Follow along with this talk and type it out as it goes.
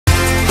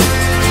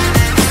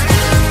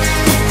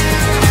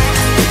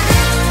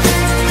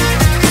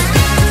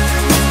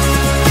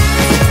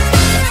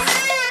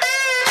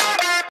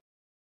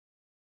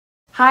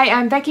Hi,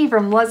 I'm Becky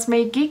from Let's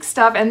Make Geek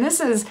Stuff, and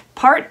this is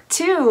part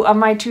 2 of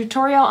my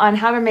tutorial on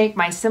how to make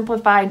my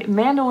simplified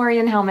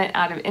Mandalorian helmet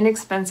out of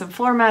inexpensive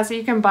floor mats that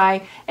you can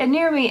buy at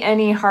nearly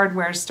any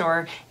hardware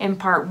store. In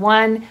part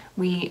 1,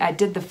 we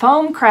did the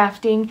foam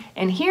crafting,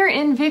 and here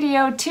in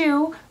video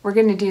 2, we're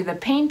going to do the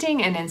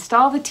painting and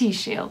install the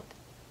T-shield.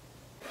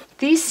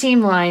 These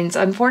seam lines,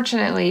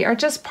 unfortunately, are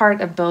just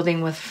part of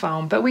building with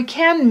foam, but we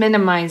can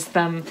minimize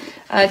them.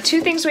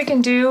 Two things we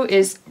can do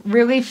is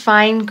really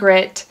fine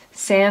grit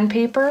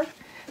sandpaper.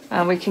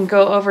 We can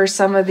go over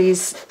some of these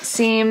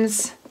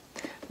seams.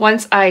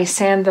 Once I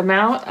sand them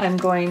out, I'm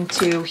going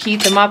to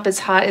heat them up as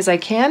hot as I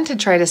can to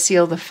try to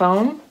seal the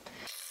foam.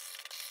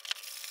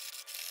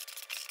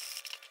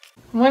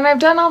 When I've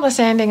done all the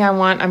sanding I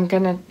want, I'm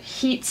going to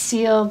heat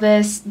seal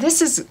this.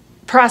 This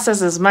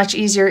process is much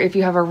easier if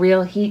you have a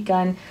real heat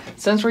gun.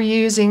 Since we're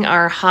using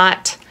our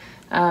hot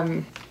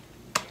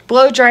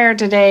blow dryer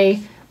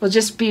today, we'll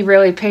just be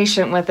really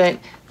patient with it.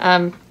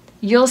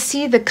 You'll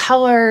see the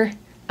color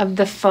of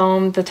the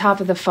foam, the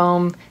top of the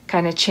foam,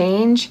 kind of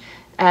change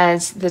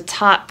as the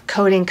top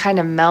coating kind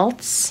of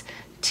melts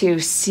to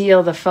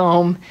seal the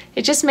foam.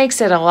 It just makes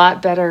it a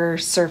lot better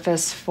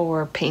surface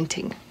for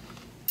painting.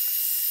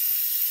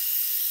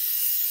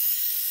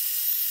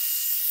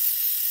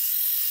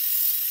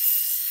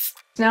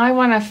 Now I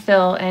want to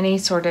fill any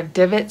sort of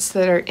divots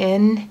that are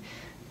in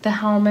the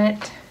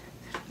helmet.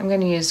 I'm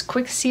going to use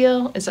Quick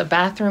Seal. It's a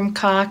bathroom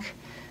caulk.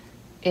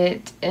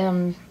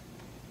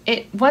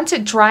 Once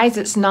it dries,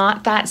 it's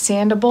not that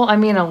sandable. I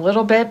mean, a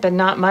little bit, but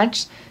not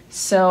much.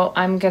 So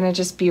I'm going to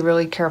just be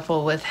really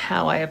careful with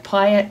how I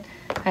apply it.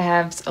 I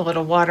have a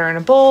little water in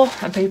a bowl,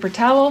 a paper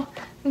towel.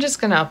 I'm just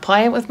going to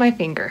apply it with my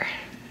finger.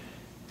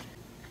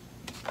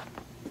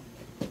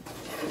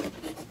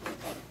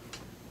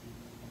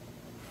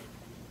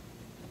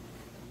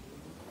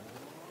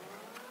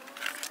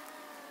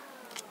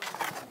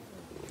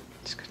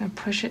 Just going to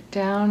push it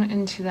down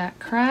into that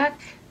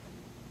crack.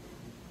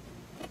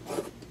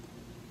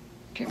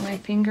 Get my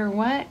finger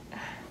wet,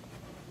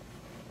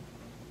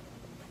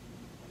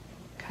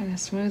 kind of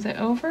smooth it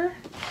over,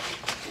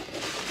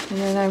 and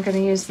then I'm going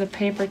to use the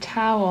paper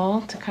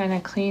towel to kind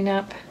of clean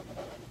up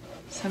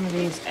some of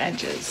these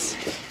edges.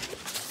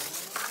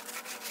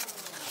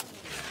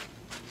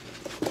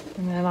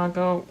 And then I'll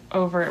go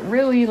over it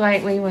really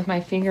lightly with my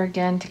finger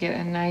again to get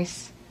a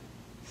nice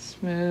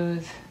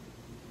smooth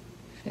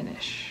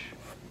finish,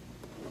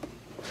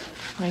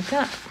 like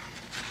that.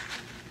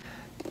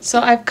 So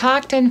I've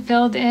caulked and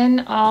filled in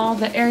all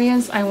the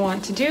areas I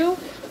want to do,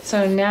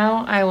 so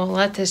now I will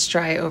let this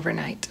dry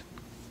overnight.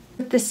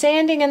 With the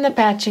sanding and the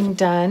patching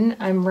done,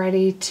 I'm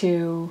ready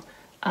to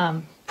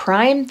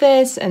prime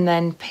this and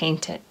then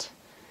paint it.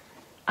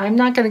 I'm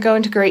not going to go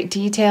into great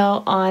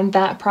detail on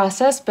that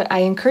process, but I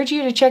encourage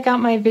you to check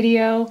out my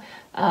video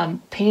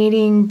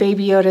painting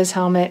Baby Yoda's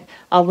helmet.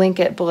 I'll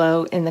link it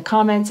below in the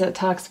comments. It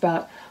talks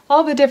about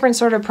all the different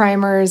sort of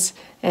primers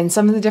and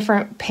some of the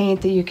different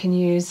paint that you can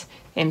use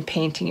in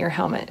painting your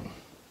helmet.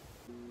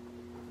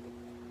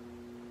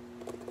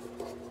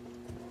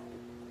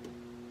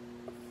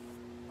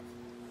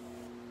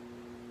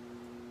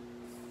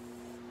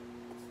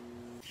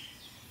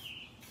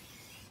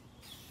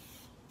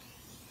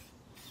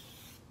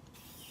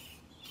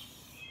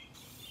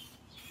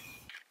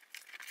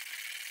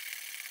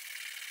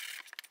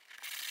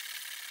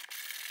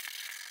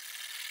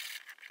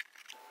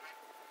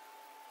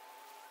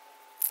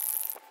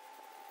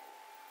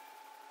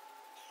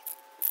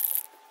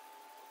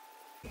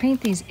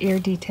 Paint these ear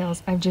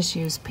details, I've just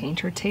used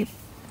painter tape,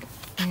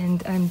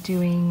 and I'm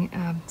doing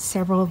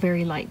several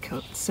very light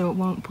coats so it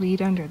won't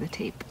bleed under the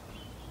tape.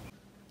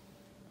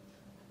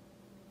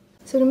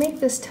 So to make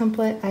this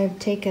template, I've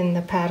taken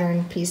the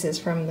pattern pieces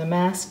from the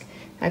mask,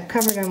 I've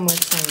covered them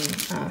with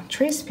some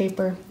trace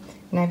paper,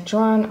 and I've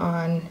drawn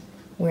on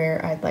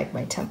where I'd like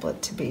my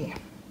template to be.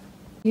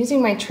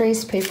 Using my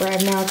trace paper,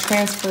 I've now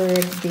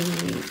transferred the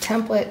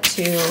template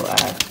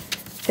to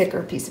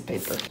thicker piece of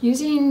paper.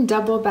 Using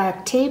double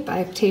back tape,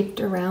 I've taped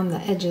around the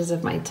edges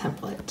of my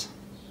template.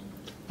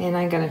 And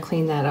I'm going to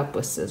clean that up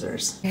with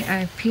scissors. Okay,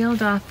 I've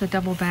peeled off the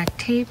double back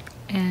tape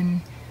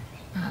and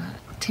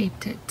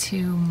taped it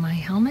to my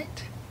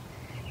helmet.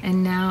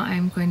 And now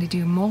I'm going to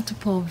do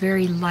multiple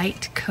very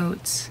light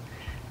coats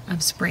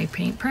of spray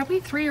paint, probably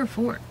 3 or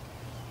 4.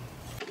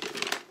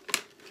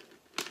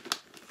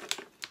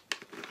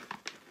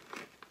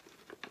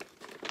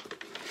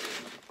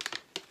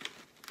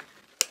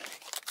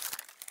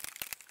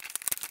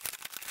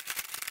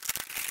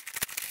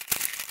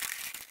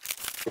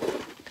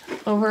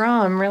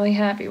 Overall, I'm really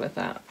happy with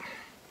that.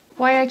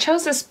 Why I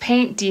chose this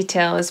paint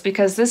detail is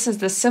because this is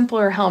the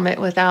simpler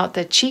helmet without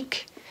the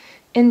cheek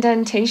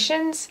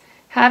indentations.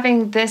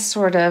 Having this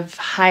sort of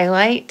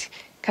highlight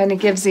kind of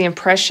gives the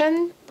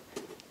impression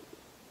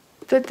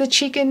that the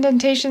cheek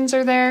indentations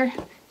are there.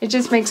 It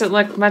just makes it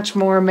look much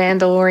more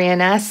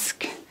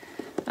Mandalorian-esque.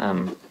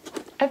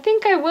 I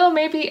think I will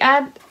maybe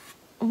add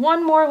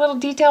one more little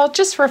detail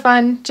just for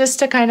fun, just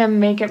to kind of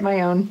make it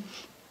my own.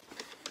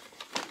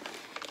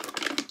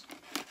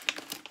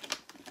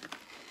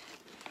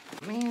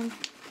 man.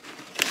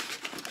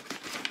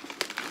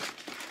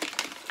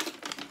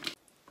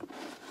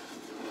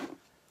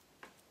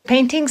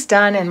 Painting's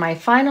done, and my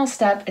final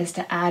step is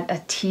to add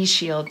a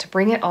T-shield to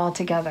bring it all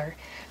together.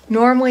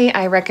 Normally,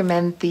 I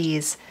recommend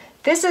these.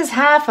 This is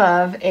half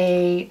of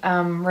a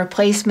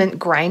replacement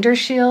grinder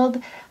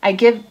shield. I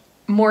give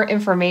more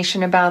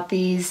information about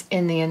these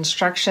in the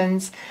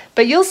instructions,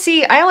 but you'll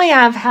see I only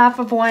have half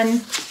of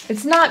one.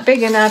 It's not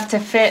big enough to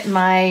fit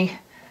my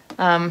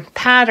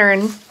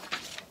pattern.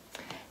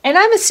 And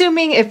I'm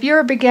assuming if you're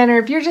a beginner,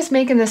 if you're just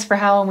making this for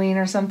Halloween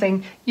or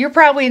something, you're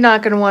probably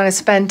not going to want to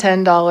spend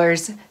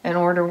 $10 and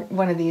order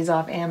one of these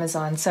off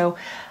Amazon. So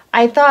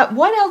I thought,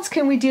 what else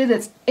can we do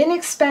that's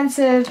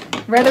inexpensive,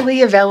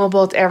 readily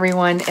available to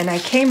everyone? And I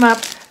came up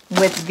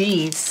with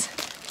these.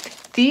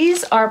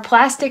 These are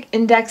plastic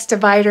index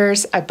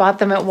dividers. I bought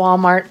them at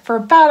Walmart for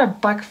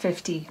about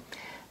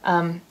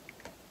 $1.50.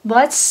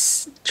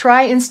 Let's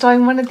try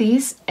installing one of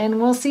these and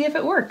we'll see if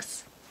it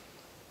works.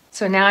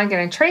 So now I'm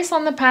going to trace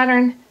on the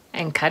pattern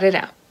and cut it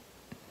out.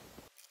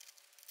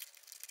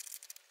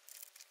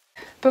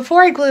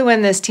 Before I glue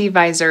in this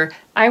T-visor,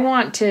 I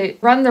want to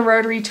run the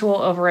rotary tool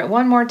over it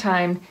one more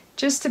time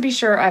just to be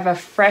sure I have a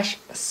fresh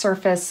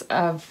surface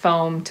of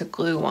foam to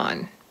glue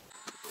on.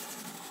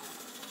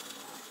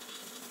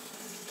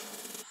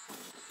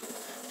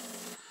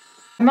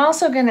 I'm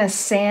also going to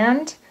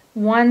sand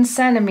 1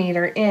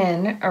 centimeter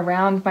in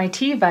around my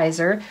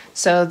T-visor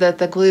so that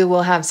the glue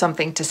will have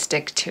something to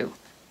stick to.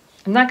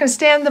 I'm not going to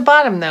stand the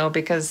bottom though,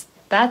 because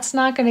that's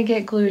not going to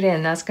get glued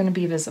in. That's going to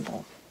be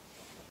visible.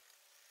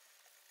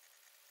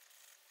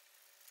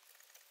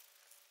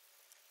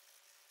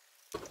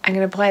 I'm going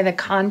to apply the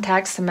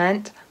contact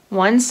cement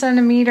 1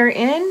 centimeter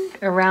in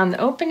around the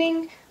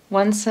opening,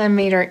 1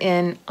 centimeter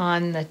in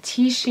on the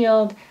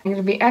T-shield. I'm going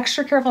to be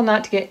extra careful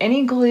not to get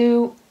any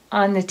glue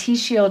on the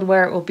T-shield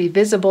where it will be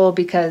visible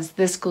because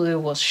this glue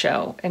will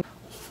show. And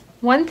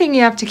one thing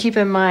you have to keep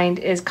in mind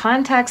is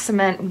contact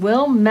cement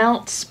will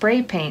melt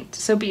spray paint,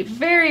 so be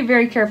very,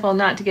 very careful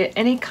not to get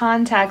any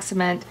contact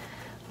cement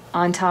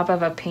on top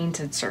of a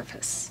painted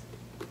surface.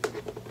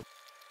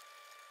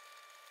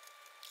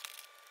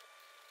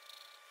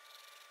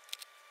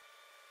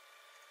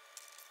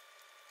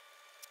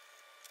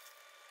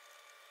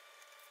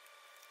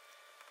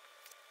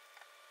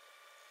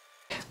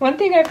 One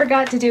thing I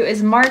forgot to do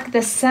is mark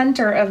the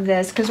center of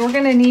this because we're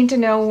going to need to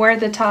know where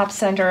the top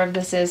center of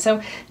this is.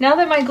 So now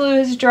that my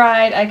glue is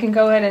dried, I can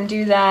go ahead and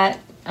do that.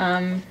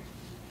 I'm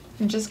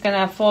just going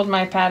to fold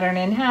my pattern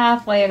in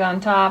half, lay it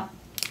on top,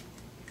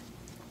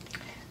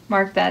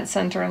 mark that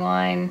center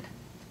line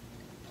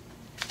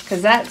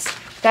because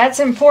that's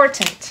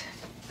important.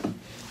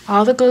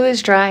 All the glue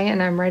is dry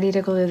and I'm ready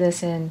to glue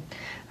this in.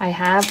 I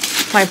have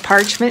my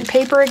parchment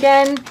paper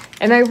again,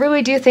 and I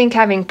really do think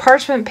having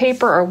parchment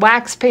paper or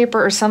wax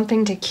paper or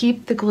something to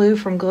keep the glue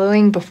from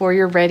gluing before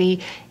you're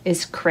ready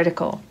is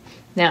critical.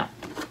 Now,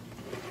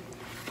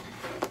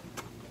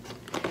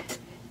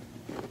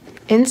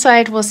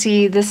 inside we'll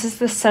see this is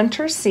the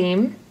center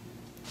seam,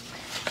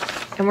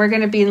 and we're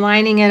going to be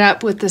lining it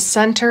up with the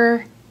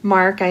center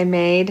mark I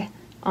made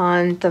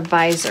on the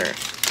visor.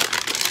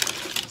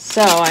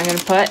 So I'm going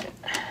to put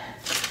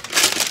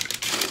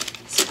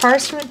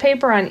parchment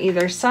paper on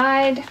either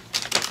side.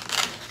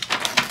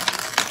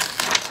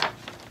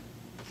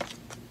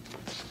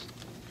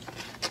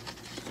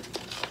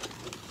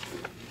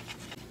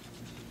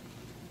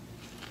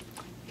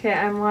 Okay,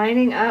 I'm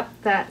lining up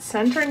that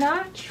center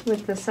notch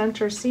with the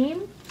center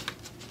seam.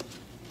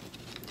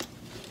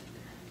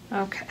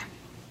 Okay.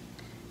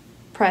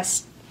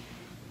 Press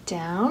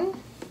down.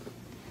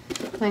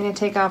 I'm going to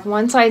take off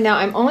one side. Now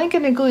I'm only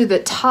going to glue the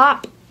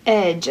top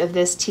edge of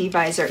this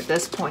T-visor at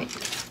this point.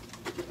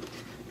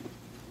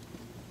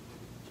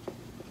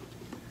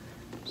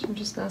 I'm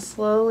just going to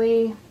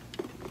slowly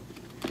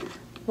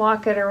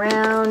walk it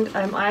around.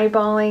 I'm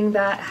eyeballing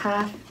that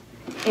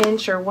 1/2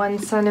 inch or 1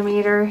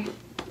 centimeter.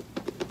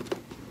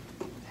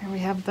 There we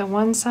have the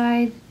one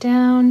side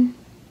down.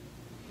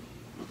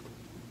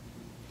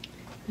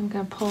 I'm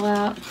going to pull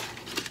out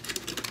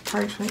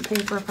parchment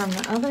paper from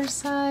the other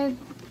side.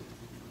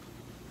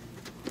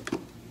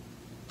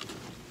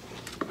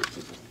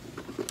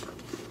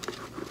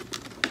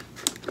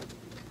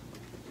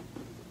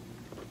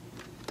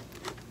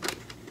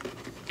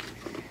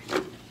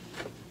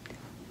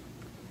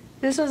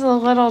 This is a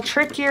little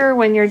trickier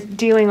when you're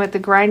dealing with the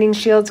grinding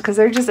shields because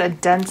they're just a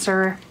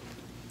denser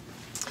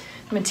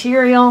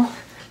material.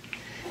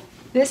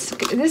 This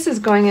is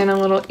going in a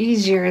little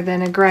easier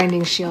than a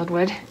grinding shield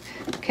would.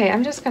 Okay,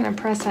 I'm just going to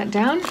press that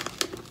down.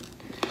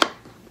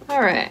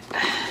 All right,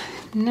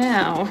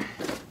 now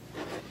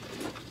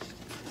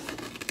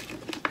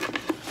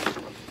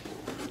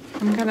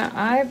I'm going to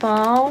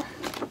eyeball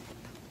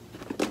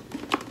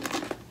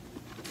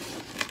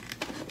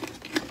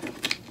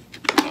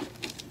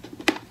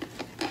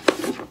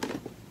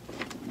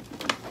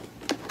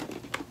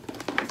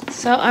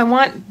So I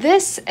want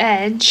this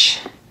edge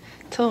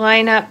to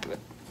line up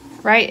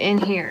right in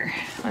here.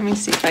 Let me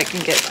see if I can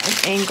get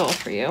an angle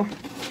for you.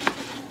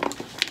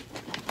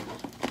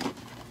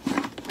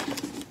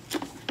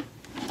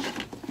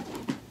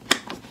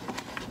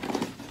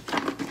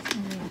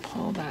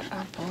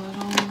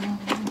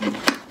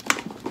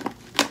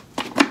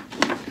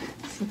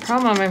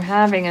 problem I'm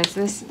having is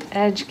this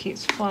edge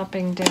keeps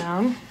flopping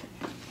down.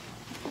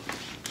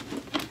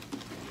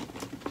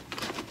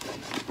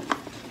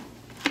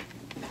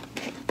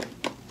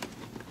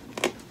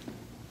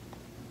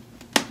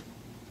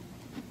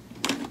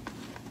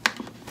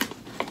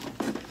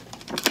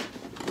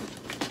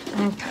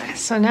 Okay,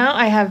 so now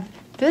I have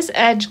this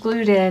edge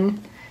glued in,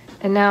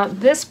 and now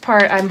this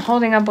part I'm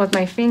holding up with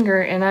my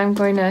finger, and I'm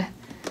going to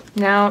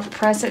now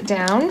press it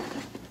down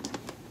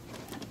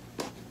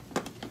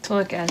to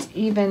look as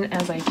even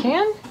as I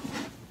can.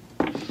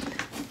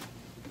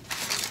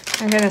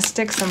 I'm going to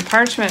stick some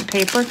parchment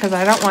paper because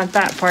I don't want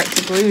that part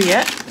to glue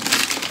yet.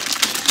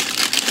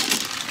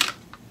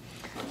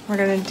 We're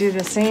going to do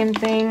the same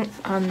thing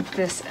on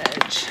this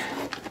edge.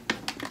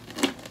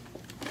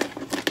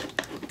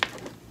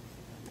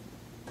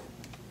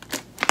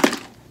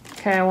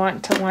 Okay, I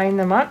want to line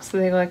them up so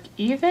they look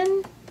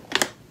even.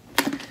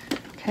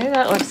 Okay,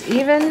 that looks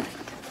even.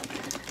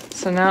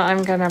 So now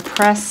I'm going to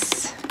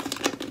press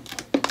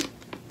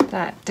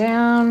that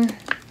down.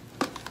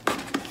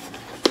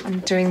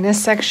 I'm doing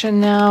this section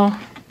now.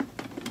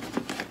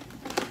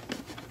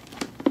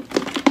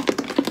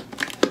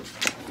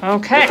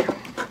 Okay.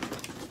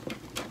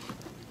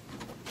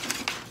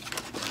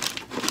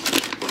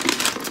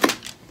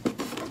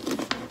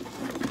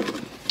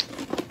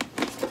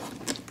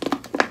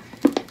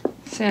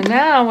 So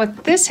now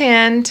with this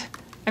hand,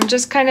 I'm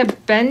just kind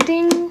of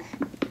bending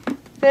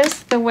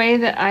this the way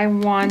that I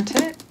want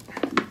it.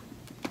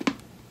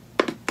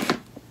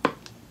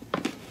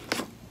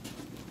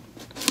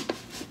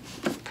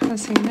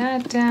 Pressing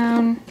that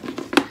down.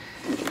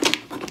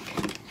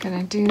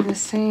 Gonna do the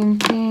same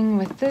thing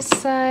with this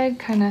side,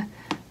 kind of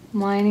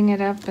lining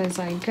it up as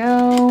I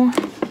go.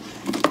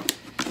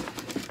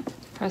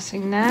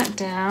 Pressing that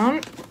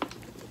down.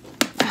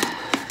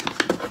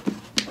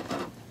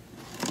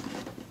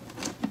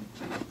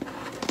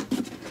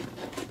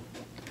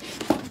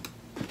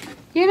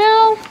 You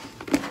know,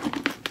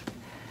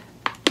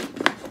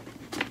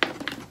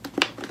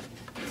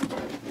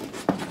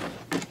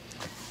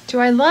 do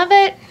I love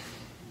it?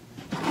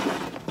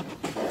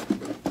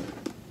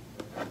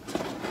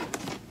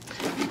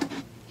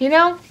 You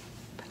know,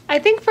 I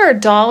think for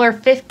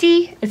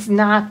 $1.50, it's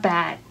not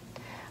bad.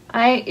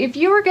 If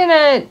you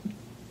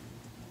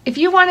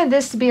wanted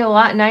this to be a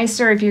lot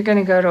nicer, if you're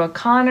gonna go to a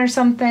con or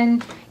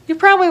something, you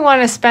probably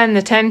want to spend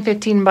the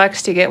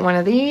 $10-15 to get one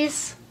of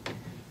these.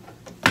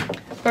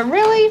 But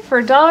really,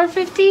 for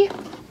 $1.50,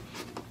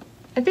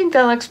 I think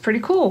that looks pretty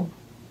cool.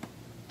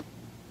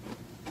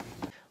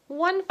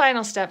 One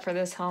final step for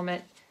this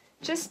helmet.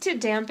 Just to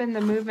dampen the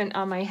movement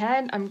on my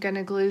head, I'm going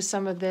to glue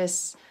some of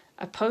this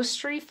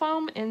upholstery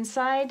foam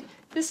inside.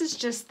 This is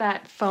just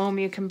that foam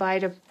you can buy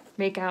to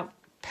make out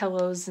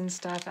pillows and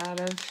stuff out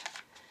of.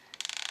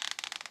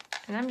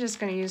 And I'm just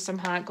going to use some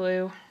hot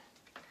glue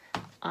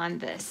on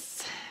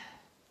this.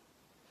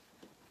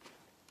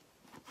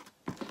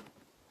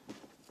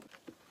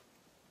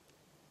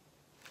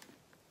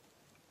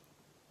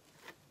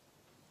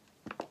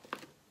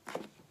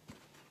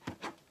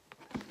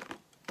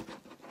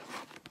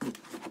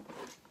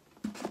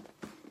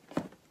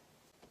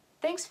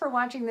 Thanks for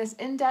watching this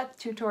in-depth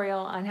tutorial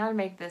on how to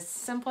make this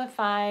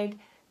simplified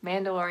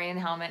Mandalorian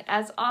helmet.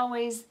 As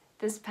always,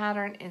 this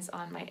pattern is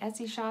on my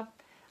Etsy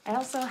shop. I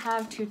also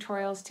have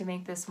tutorials to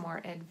make this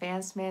more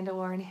advanced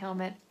Mandalorian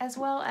helmet, as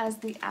well as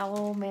the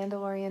Owl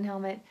Mandalorian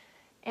helmet,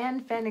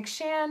 and Fennec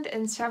Shand,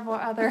 and several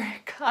other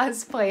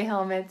cosplay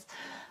helmets.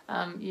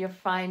 You'll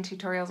find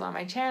tutorials on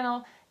my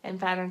channel and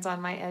patterns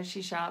on my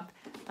Etsy shop.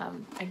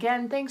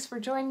 Again, thanks for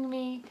joining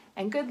me,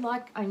 and good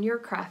luck on your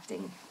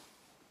crafting.